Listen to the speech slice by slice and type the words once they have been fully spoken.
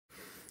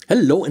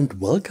Hello and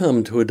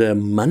welcome to the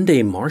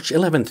Monday, March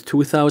 11th,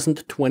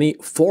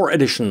 2024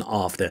 edition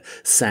of the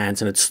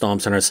SANS and its Storm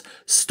Center's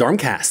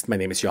Stormcast. My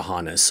name is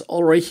Johannes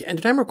Ulrich and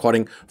today I'm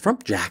recording from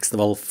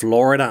Jacksonville,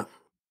 Florida.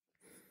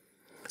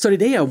 So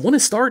today I want to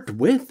start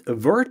with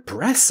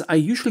WordPress. I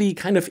usually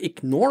kind of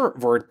ignore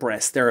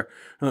WordPress. There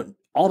are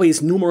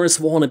always numerous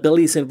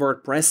vulnerabilities in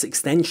WordPress,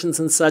 extensions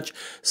and such,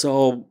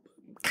 so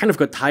kind of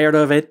got tired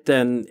of it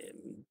and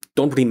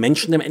don't really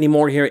mention them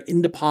anymore here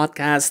in the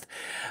podcast,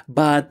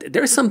 but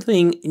there's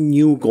something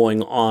new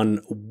going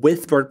on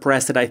with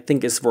WordPress that I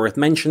think is worth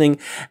mentioning,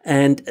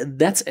 and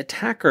that's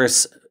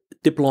attackers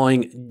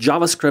deploying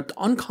JavaScript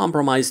on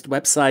compromised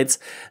websites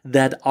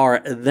that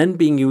are then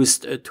being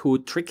used to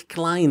trick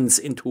clients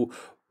into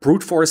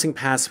brute forcing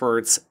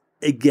passwords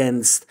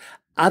against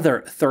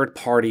other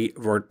third-party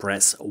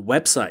WordPress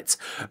websites.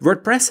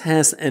 WordPress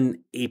has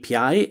an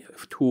API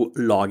to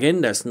log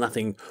in. There's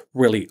nothing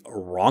really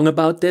wrong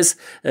about this.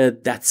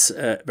 That's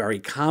very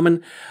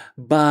common.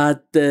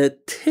 But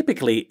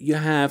typically, you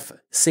have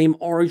same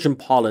origin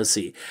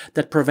policy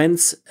that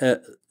prevents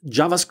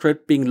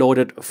JavaScript being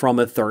loaded from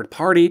a third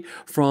party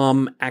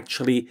from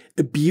actually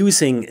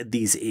abusing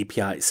these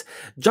APIs.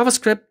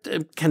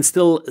 JavaScript can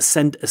still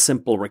send a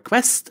simple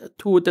request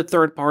to the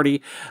third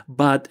party,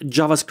 but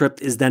JavaScript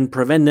is then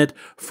prevented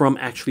from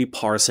actually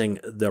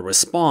parsing the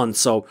response.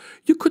 So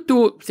you could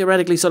do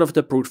theoretically sort of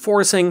the brute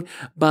forcing,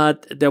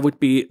 but there would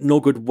be no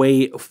good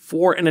way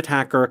for an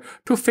attacker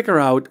to figure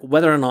out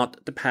whether or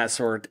not the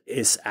password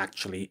is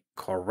actually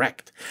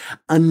correct,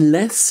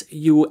 unless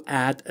you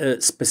add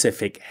a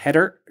specific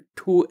header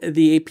to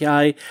the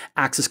API,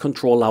 access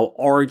control allow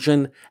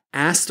origin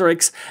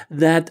asterisk,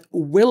 that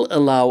will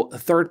allow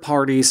third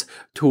parties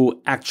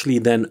to actually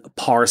then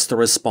parse the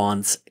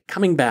response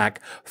coming back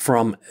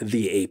from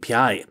the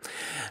API.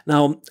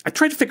 Now, I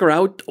tried to figure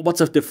out what's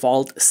a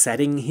default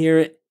setting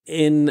here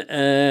in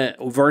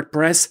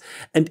WordPress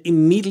and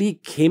immediately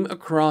came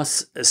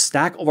across a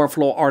Stack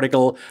Overflow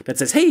article that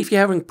says, hey, if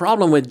you're having a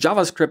problem with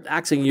JavaScript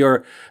accessing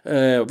your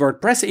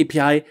WordPress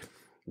API,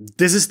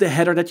 this is the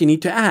header that you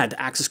need to add,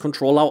 access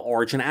control allow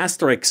origin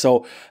asterisk.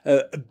 So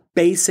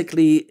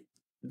basically,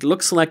 it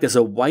looks like there's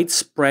a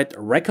widespread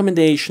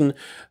recommendation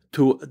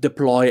to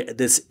deploy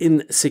this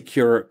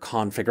insecure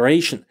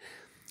configuration.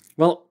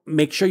 Well,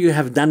 make sure you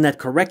have done that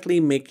correctly.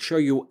 Make sure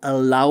you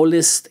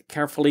list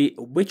carefully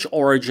which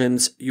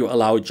origins you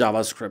allow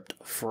JavaScript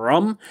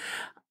from.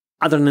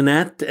 Other than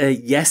that,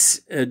 yes,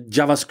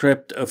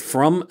 JavaScript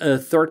from a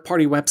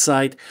third-party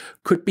website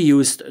could be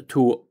used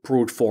to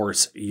brute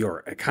force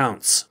your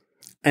accounts.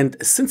 And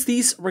since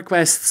these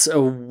requests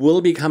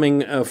will be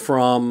coming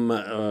from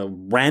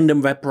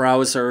random web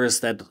browsers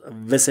that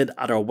visit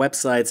other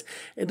websites,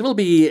 it will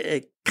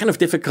be kind of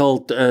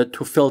difficult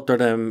to filter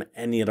them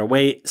any other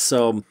way.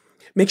 So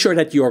make sure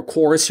that your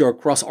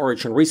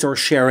cross-origin resource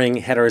sharing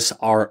headers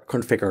are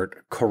configured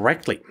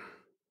correctly.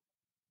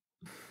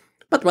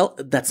 But, well,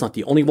 that's not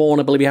the only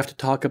vulnerability we have to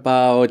talk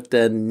about.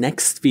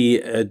 Next,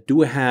 we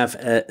do have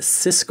a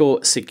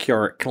Cisco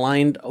Secure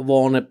Client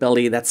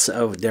vulnerability. That's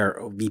their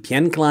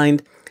VPN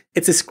client.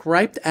 It's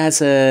described as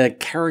a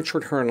character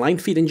return line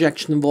feed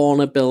injection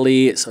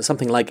vulnerability, so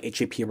something like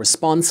HTTP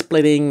response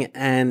splitting.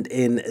 And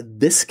in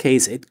this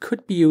case, it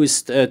could be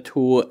used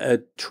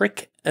to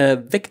trick a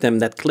victim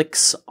that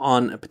clicks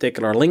on a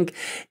particular link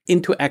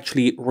into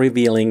actually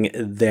revealing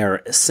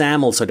their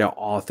SAML, so their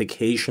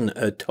authentication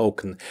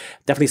token.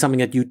 Definitely something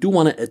that you do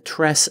want to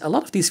address. A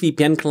lot of these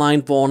VPN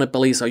client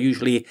vulnerabilities are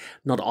usually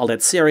not all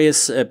that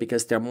serious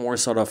because they're more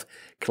sort of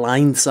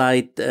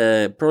client-side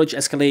privilege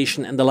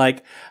escalation and the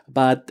like.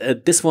 But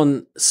this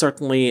one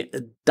certainly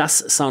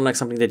does sound like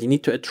something that you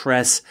need to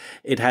address.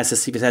 It has a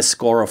CVSS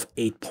score of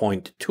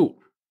 8.2.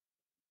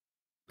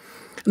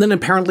 And then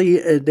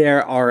apparently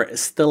there are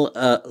still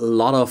a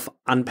lot of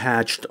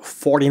unpatched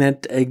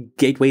Fortinet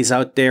gateways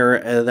out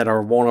there that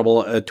are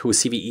vulnerable to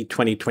CVE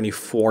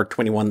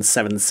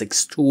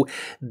 2024-21762.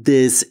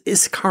 This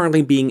is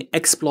currently being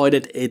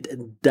exploited.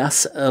 It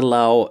does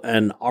allow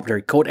an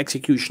arbitrary code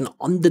execution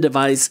on the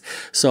device,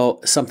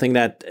 so something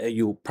that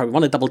you probably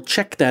want to double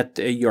check that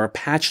you're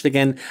patched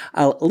again.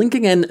 I'll link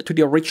again to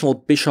the original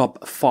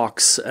Bishop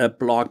Fox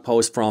blog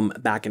post from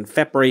back in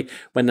February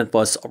when it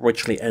was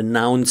originally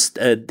announced.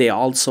 They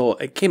also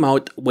came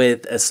out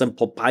with a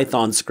simple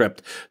Python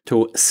script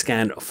to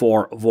scan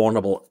for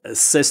vulnerable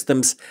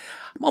systems.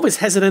 I'm always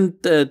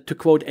hesitant to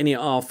quote any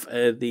of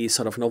the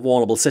sort of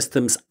vulnerable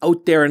systems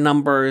out there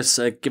numbers,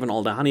 given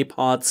all the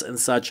honeypots and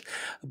such,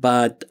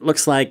 but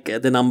looks like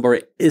the number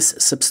is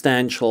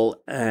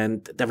substantial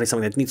and definitely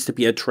something that needs to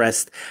be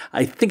addressed.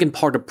 I think in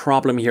part the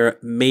problem here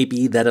may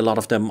be that a lot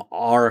of them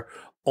are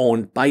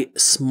owned by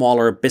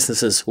smaller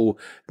businesses who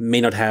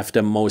may not have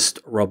the most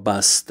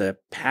robust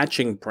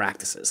patching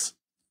practices.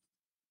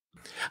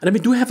 And then we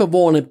do have a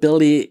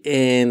vulnerability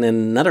in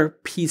another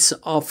piece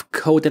of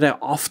code that I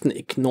often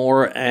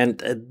ignore, and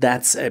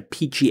that's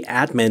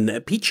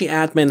pgAdmin.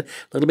 pgAdmin, a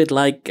little bit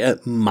like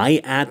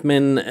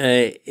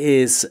myadmin,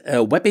 is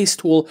a web-based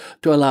tool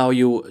to allow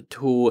you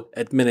to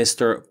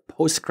administer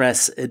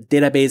Postgres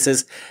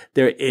databases.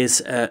 There is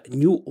a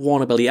new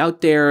vulnerability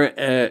out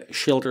there.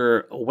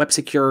 Shelter Web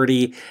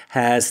Security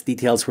has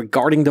details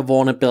regarding the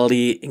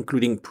vulnerability,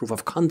 including proof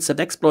of concept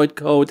exploit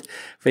code,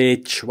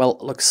 which, well,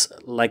 looks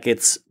like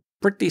it's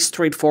pretty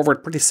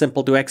straightforward, pretty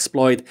simple to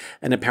exploit,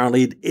 and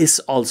apparently it is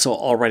also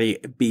already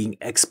being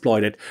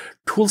exploited.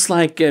 Tools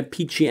like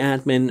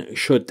pgAdmin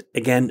should,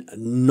 again,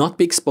 not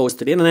be exposed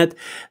to the internet.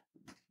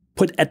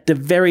 Put at the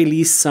very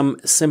least some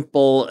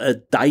simple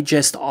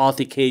digest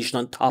authentication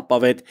on top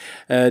of it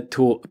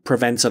to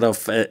prevent sort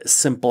of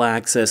simple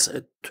access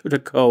to the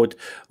code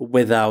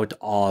without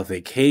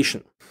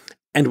authentication.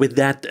 And with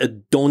that,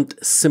 don't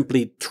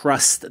simply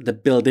trust the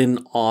built-in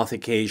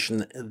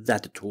authentication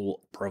that the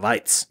tool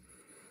provides.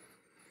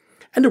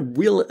 And a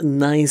real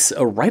nice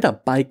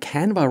write-up by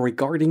Canva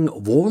regarding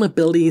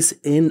vulnerabilities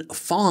in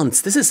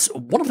fonts. This is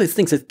one of the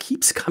things that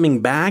keeps coming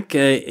back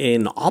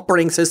in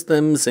operating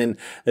systems, in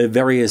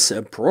various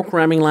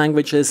programming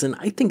languages, and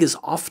I think is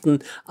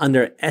often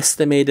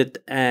underestimated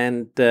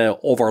and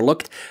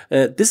overlooked.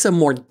 This is a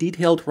more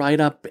detailed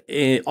write-up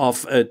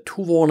of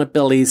two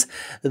vulnerabilities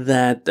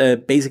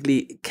that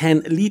basically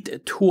can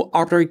lead to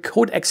arbitrary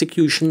code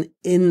execution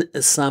in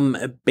some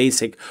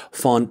basic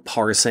font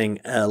parsing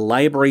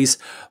libraries.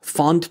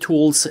 Font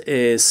tools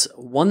is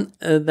one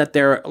that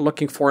they're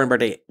looking for, and where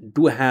they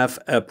do have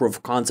a proof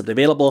of concept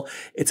available.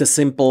 It's a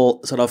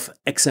simple sort of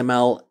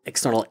XML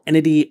external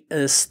entity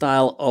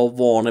style of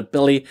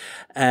vulnerability.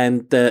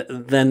 And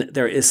then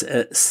there is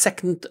a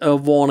second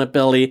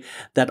vulnerability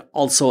that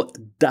also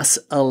does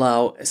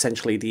allow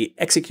essentially the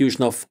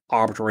execution of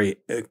arbitrary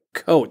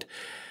code.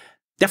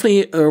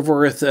 Definitely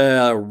worth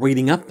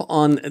reading up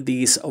on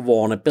these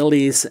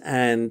vulnerabilities,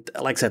 and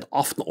like I said,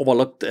 often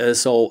overlooked.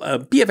 So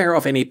be aware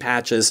of any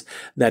patches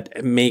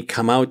that may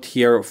come out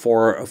here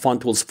for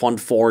Font Tools,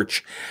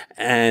 FontForge,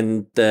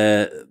 and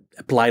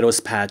apply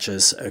those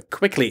patches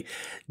quickly.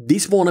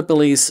 These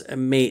vulnerabilities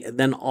may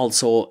then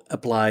also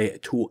apply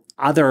to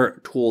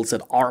other tools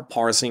that are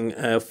parsing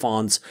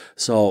fonts.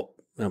 So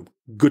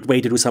good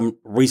way to do some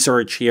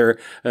research here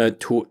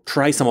to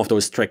try some of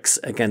those tricks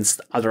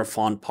against other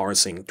font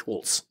parsing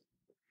tools.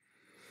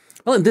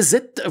 Well, and this is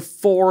it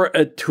for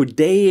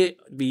today.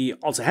 We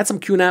also had some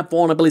QNAP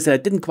vulnerabilities that I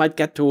didn't quite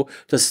get to.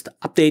 Just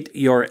update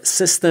your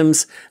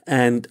systems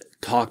and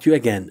talk to you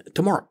again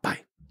tomorrow.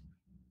 Bye.